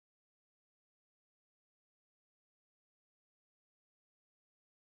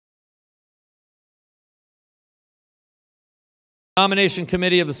The nomination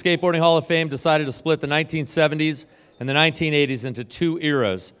committee of the Skateboarding Hall of Fame decided to split the 1970s and the 1980s into two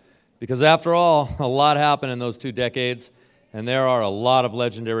eras because, after all, a lot happened in those 2 decades, and there are a lot of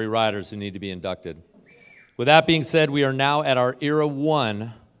legendary riders who need to be inducted. With that being said, we are now at our Era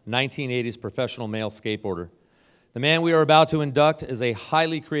 1 1980s professional male skateboarder. The man we are about to induct is a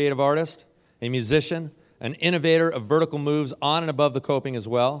highly creative artist, a musician, an innovator of vertical moves on and above the coping as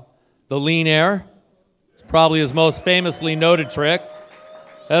well. The lean air, probably his most famously noted trick,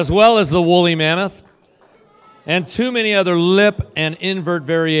 as well as the woolly mammoth, and too many other lip and invert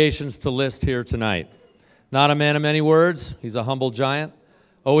variations to list here tonight. Not a man of many words, he's a humble giant,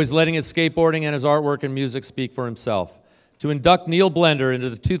 always letting his skateboarding and his artwork and music speak for himself. To induct Neil Blender into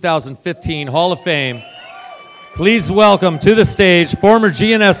the 2015 Hall of Fame, please welcome to the stage former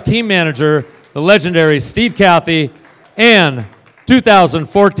GNS team manager, the legendary Steve Cathy, and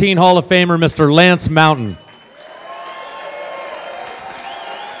 2014 Hall of Famer, Mr. Lance Mountain.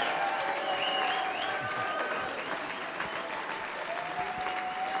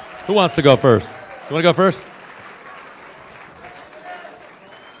 Who wants to go first? You want to go first?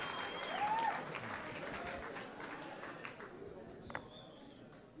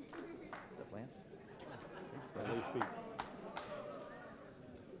 What's up, Lance?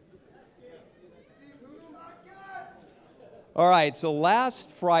 All right, so last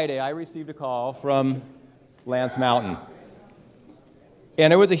Friday I received a call from Lance Mountain.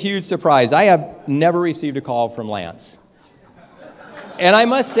 And it was a huge surprise. I have never received a call from Lance. And I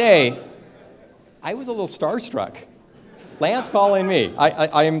must say, I was a little starstruck. Lance calling me.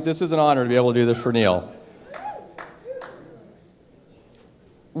 This is an honor to be able to do this for Neil.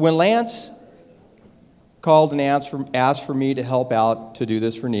 When Lance called and asked for me to help out to do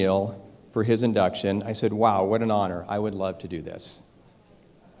this for Neil, for his induction, I said, wow, what an honor. I would love to do this.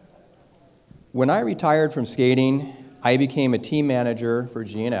 When I retired from skating, I became a team manager for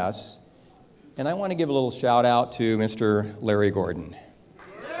GNS, and I want to give a little shout out to Mr. Larry Gordon.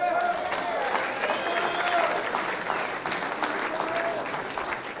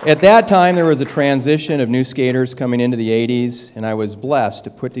 At that time, there was a transition of new skaters coming into the 80s, and I was blessed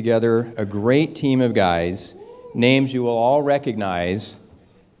to put together a great team of guys, names you will all recognize: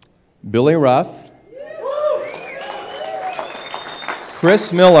 Billy Ruff,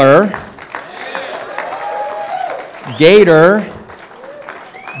 Chris Miller, Gator,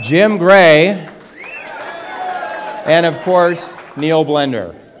 Jim Gray, and of course, Neil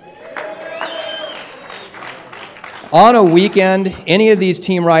Blender. On a weekend, any of these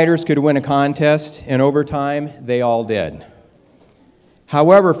team riders could win a contest, and over time, they all did.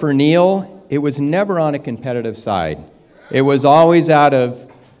 However, for Neil, it was never on a competitive side. It was always out of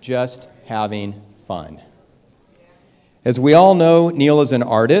just having fun. As we all know, Neil is an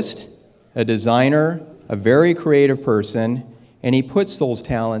artist, a designer, a very creative person, and he puts those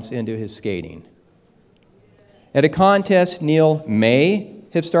talents into his skating. At a contest, Neil may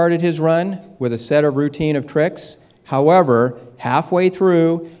have started his run with a set of routine of tricks. However, halfway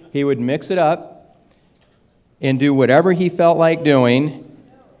through, he would mix it up and do whatever he felt like doing.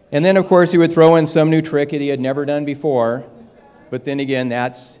 And then, of course, he would throw in some new trick that he had never done before. But then again,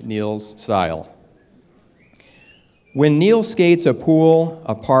 that's Neil's style. When Neil skates a pool,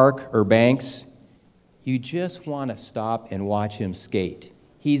 a park, or banks, you just want to stop and watch him skate.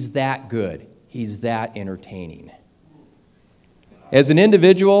 He's that good. He's that entertaining. As an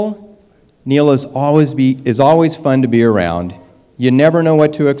individual, Neil is always fun to be around. You never know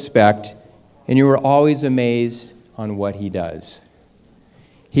what to expect, and you are always amazed on what he does.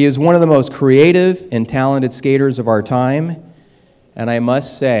 He is one of the most creative and talented skaters of our time, and I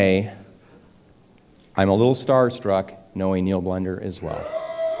must say, I'm a little starstruck knowing Neil Blender as well.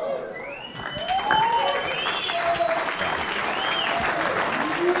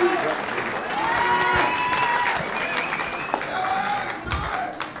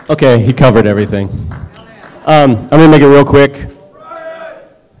 Okay, he covered everything. I'm going to make it real quick.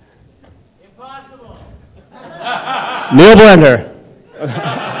 Impossible. Neil Blender.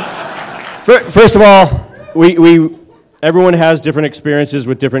 First of all, everyone has different experiences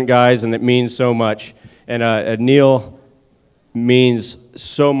with different guys, and it means so much. And Neil means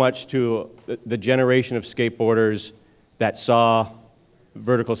so much to the generation of skateboarders that saw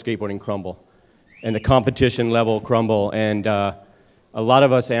vertical skateboarding crumble and the competition level crumble. And a lot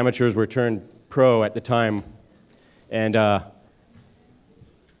of us amateurs were turned pro at the time, and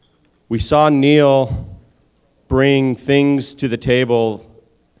we saw Neil bring things to the table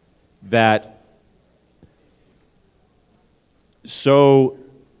that so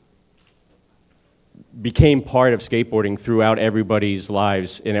became part of skateboarding throughout everybody's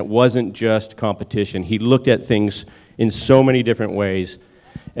lives, and it wasn't just competition. He looked at things in so many different ways.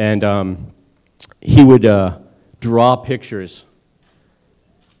 And he would draw pictures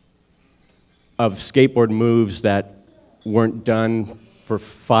of skateboard moves that weren't done for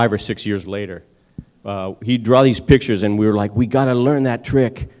 5 or 6 years later. He'd draw these pictures, and we were like, we got to learn that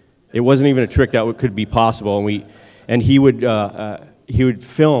trick. It wasn't even a trick that could be possible, and he would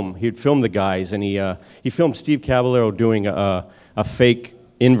film the guys, and he filmed Steve Caballero doing a fake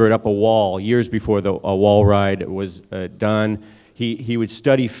invert up a wall years before a wall ride was done. He would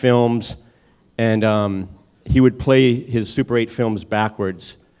study films, and he would play his Super 8 films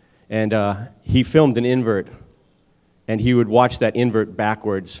backwards, and he filmed an invert, and he would watch that invert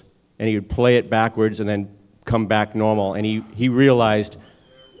backwards, and he would play it backwards and then come back normal, and he realized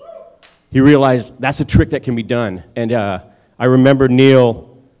that's a trick that can be done. And I remember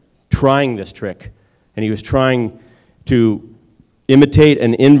Neil trying this trick, and he was trying to imitate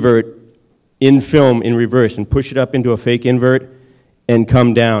an invert in film in reverse and push it up into a fake invert and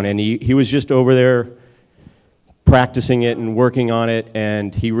come down. And he was just over there practicing it and working on it,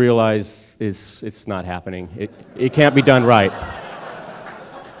 and he realized it's not happening. It can't be done right.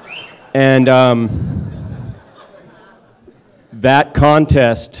 And that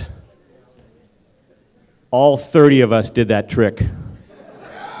contest, all 30 of us did that trick.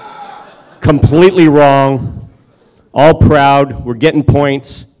 Completely wrong, all proud, we're getting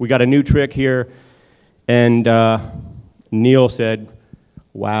points, we got a new trick here, and Neil said,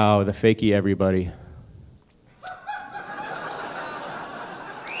 wow, the fakie everybody.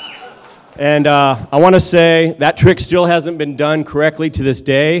 And I want to say that trick still hasn't been done correctly to this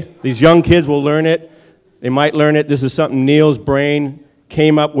day. These young kids will learn it. They might learn it. This is something Neil's brain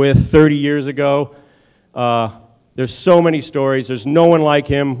came up with 30 years ago. There's so many stories. There's no one like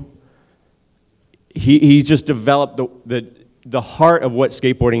him. He just developed the heart of what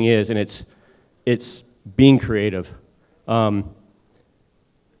skateboarding is, and it's being creative. We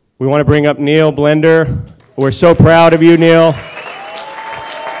want to bring up Neil Blender. We're so proud of you, Neil.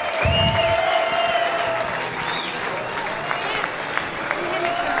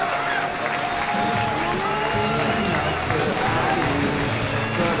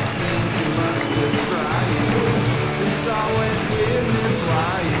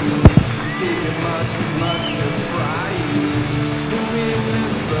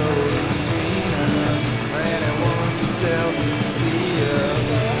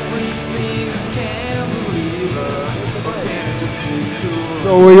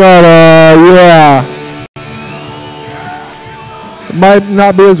 So we got, yeah. It might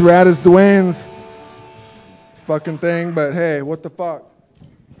not be as rad as Dwayne's fucking thing, but hey, what the fuck?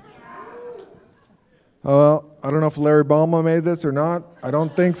 Oh, well, I don't know if Larry Balma made this or not. I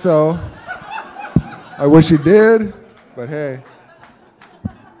don't think so. I wish he did, but hey.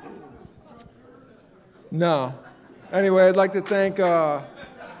 No. Anyway, I'd like to thank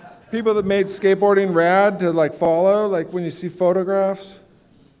people that made skateboarding rad to like follow, like when you see photographs.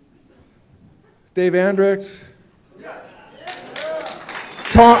 Dave Andrix,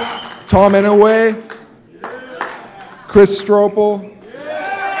 Tom Inouye, Chris Stropel.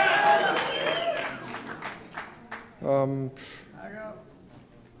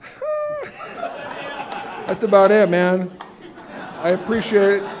 That's about it, man. I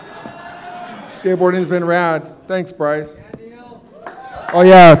appreciate it. Skateboarding's been rad. Thanks, Bryce. Oh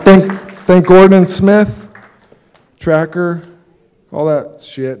yeah, thank Gordon Smith, Tracker, all that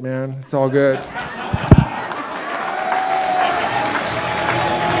shit, man. It's all good.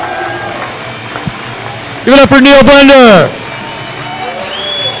 Give it up for Neil Blender.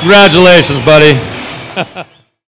 Congratulations, buddy.